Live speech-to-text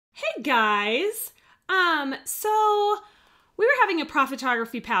Guys, so we were having a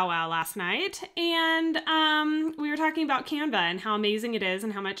photography powwow last night, and we were talking about Canva and how amazing it is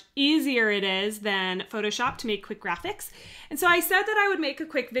and how much easier it is than Photoshop to make quick graphics. And so I said that I would make a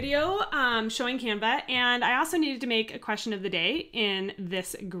quick video showing Canva, and I also needed to make a question of the day in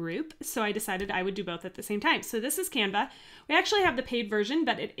this group, so I decided I would do both at the same time. So this is Canva. We actually have the paid version,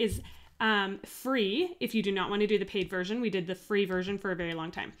 but it is free if you do not want to do the paid version. We did the free version for a very long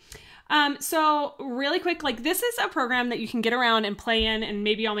time. So really quick, like this is a program that you can get around and play in, and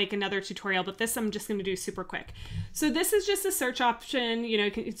maybe I'll make another tutorial, but this I'm just going to do super quick. So this is just a search option. You know,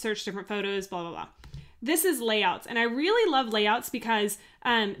 you can search different photos, blah, blah, blah. This is layouts, and I really love layouts because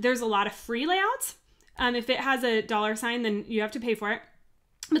there's a lot of free layouts. If it has a $sign, then you have to pay for it.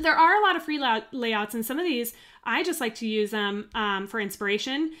 But there are a lot of free layouts, and some of these, I just like to use them for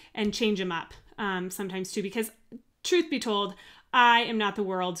inspiration and change them up sometimes too, because truth be told, I am not the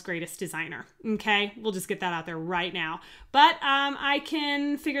world's greatest designer, okay? We'll just get that out there right now. But I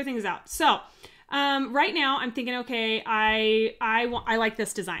can figure things out. So right now I'm thinking, okay, I like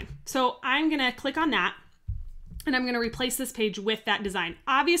this design. So I'm gonna click on that, and I'm gonna replace this page with that design.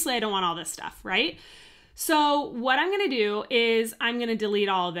 Obviously, I don't want all this stuff, right? So what I'm gonna do is I'm gonna delete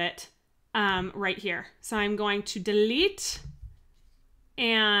all of it right here. So I'm going to delete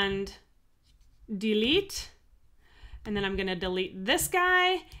and delete, and then I'm gonna delete this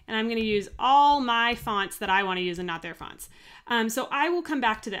guy, and I'm gonna use all my fonts that I wanna use and not their fonts. So I will come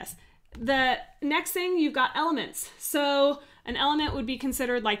back to this. The next thing, you've got elements. So an element would be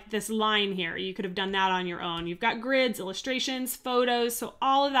considered like this line here. You could have done that on your own. You've got grids, illustrations, photos, so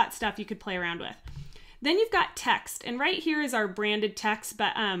all of that stuff you could play around with. Then you've got text, and right here is our branded text,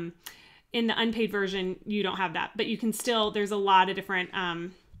 but in the unpaid version, you don't have that, but you can still, there's a lot of different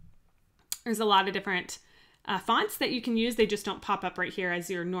fonts that you can use. They just don't pop up right here as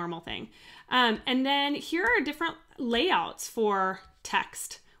your normal thing. And then here are different layouts for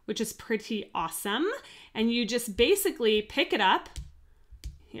text, which is pretty awesome. And you just basically pick it up.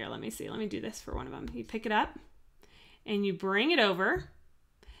 Here, let me see. Let me do this for one of them. You pick it up and you bring it over.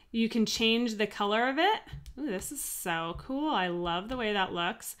 You can change the color of it. Ooh, this is so cool. I love the way that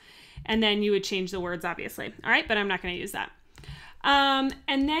looks. And then you would change the words, obviously. All right, but I'm not going to use that. And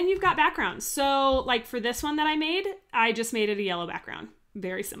then you've got backgrounds. So like for this one that I made, I just made it a yellow background.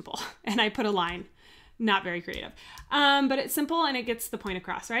 Very simple. And I put a line. Not very creative. But it's simple and it gets the point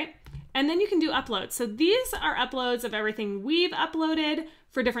across, right? And then you can do uploads. So these are uploads of everything we've uploaded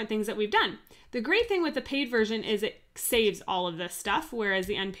for different things that we've done. The great thing with the paid version is it saves all of this stuff, whereas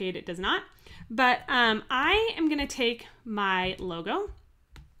the unpaid, it does not. But I am gonna take my logo.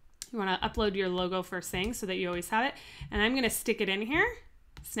 You wanna upload your logo first thing so that you always have it. And I'm gonna stick it in here,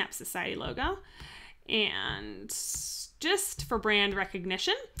 Snap Society logo, and just for brand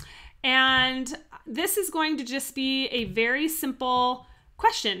recognition. And this is going to just be a very simple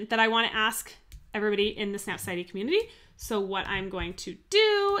question that I want to ask everybody in the Snap Society community. So what I'm going to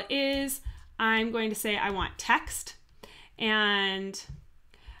do is I'm going to say I want text, and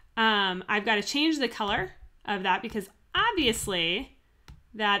I've got to change the color of that because obviously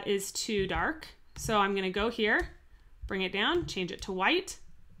that is too dark. So I'm going to go here, bring it down, change it to white.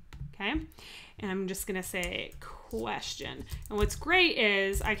 Okay. And I'm just going to say question. And what's great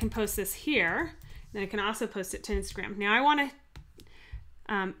is I can post this here, then I can also post it to Instagram. Now I want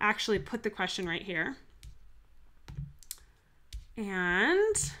to actually put the question right here.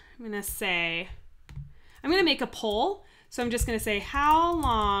 And I'm going to say, I'm going to make a poll. So I'm just going to say, how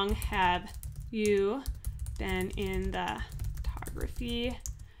long have you been in the photography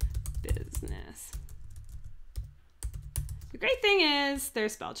business? The great thing is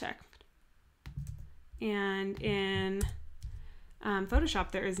there's spell check. And in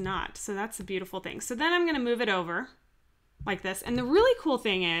Photoshop, there is not. So that's a beautiful thing. So then I'm going to move it over like this. And the really cool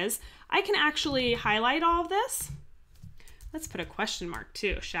thing is I can actually highlight all of this. Let's put a question mark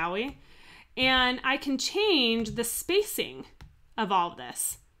too, shall we? And I can change the spacing of all of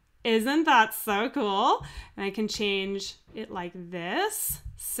this. Isn't that so cool? And I can change it like this.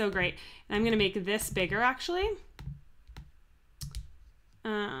 So great. And I'm going to make this bigger actually.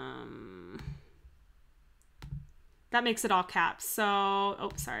 That makes it all caps. So,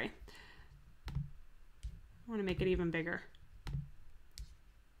 oh, sorry. I want to make it even bigger.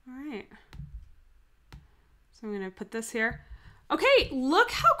 All right. So I'm going to put this here. Okay,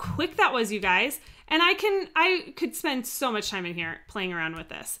 look how quick that was, you guys. And I could spend so much time in here playing around with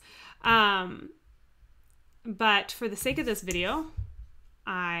this. But for the sake of this video,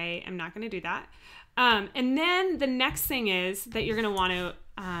 I am not going to do that. And then the next thing is that you're going to want to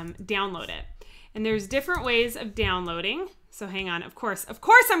download it. And there's different ways of downloading. So hang on. Of course,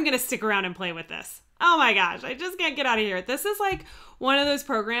 I'm going to stick around and play with this. Oh my gosh, I just can't get out of here. This is like one of those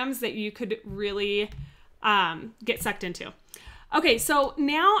programs that you could really get sucked into. Okay, so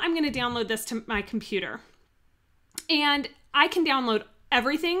now I'm going to download this to my computer. And I can download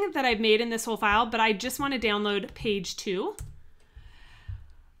everything that I've made in this whole file, but I just want to download page 2.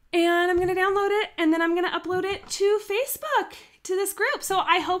 And I'm going to download it, and then I'm going to upload it to Facebook, to this group. So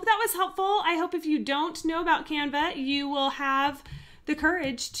I hope that was helpful. I hope if you don't know about Canva, you will have the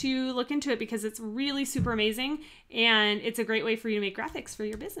courage to look into it because it's really super amazing, and it's a great way for you to make graphics for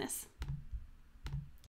your business.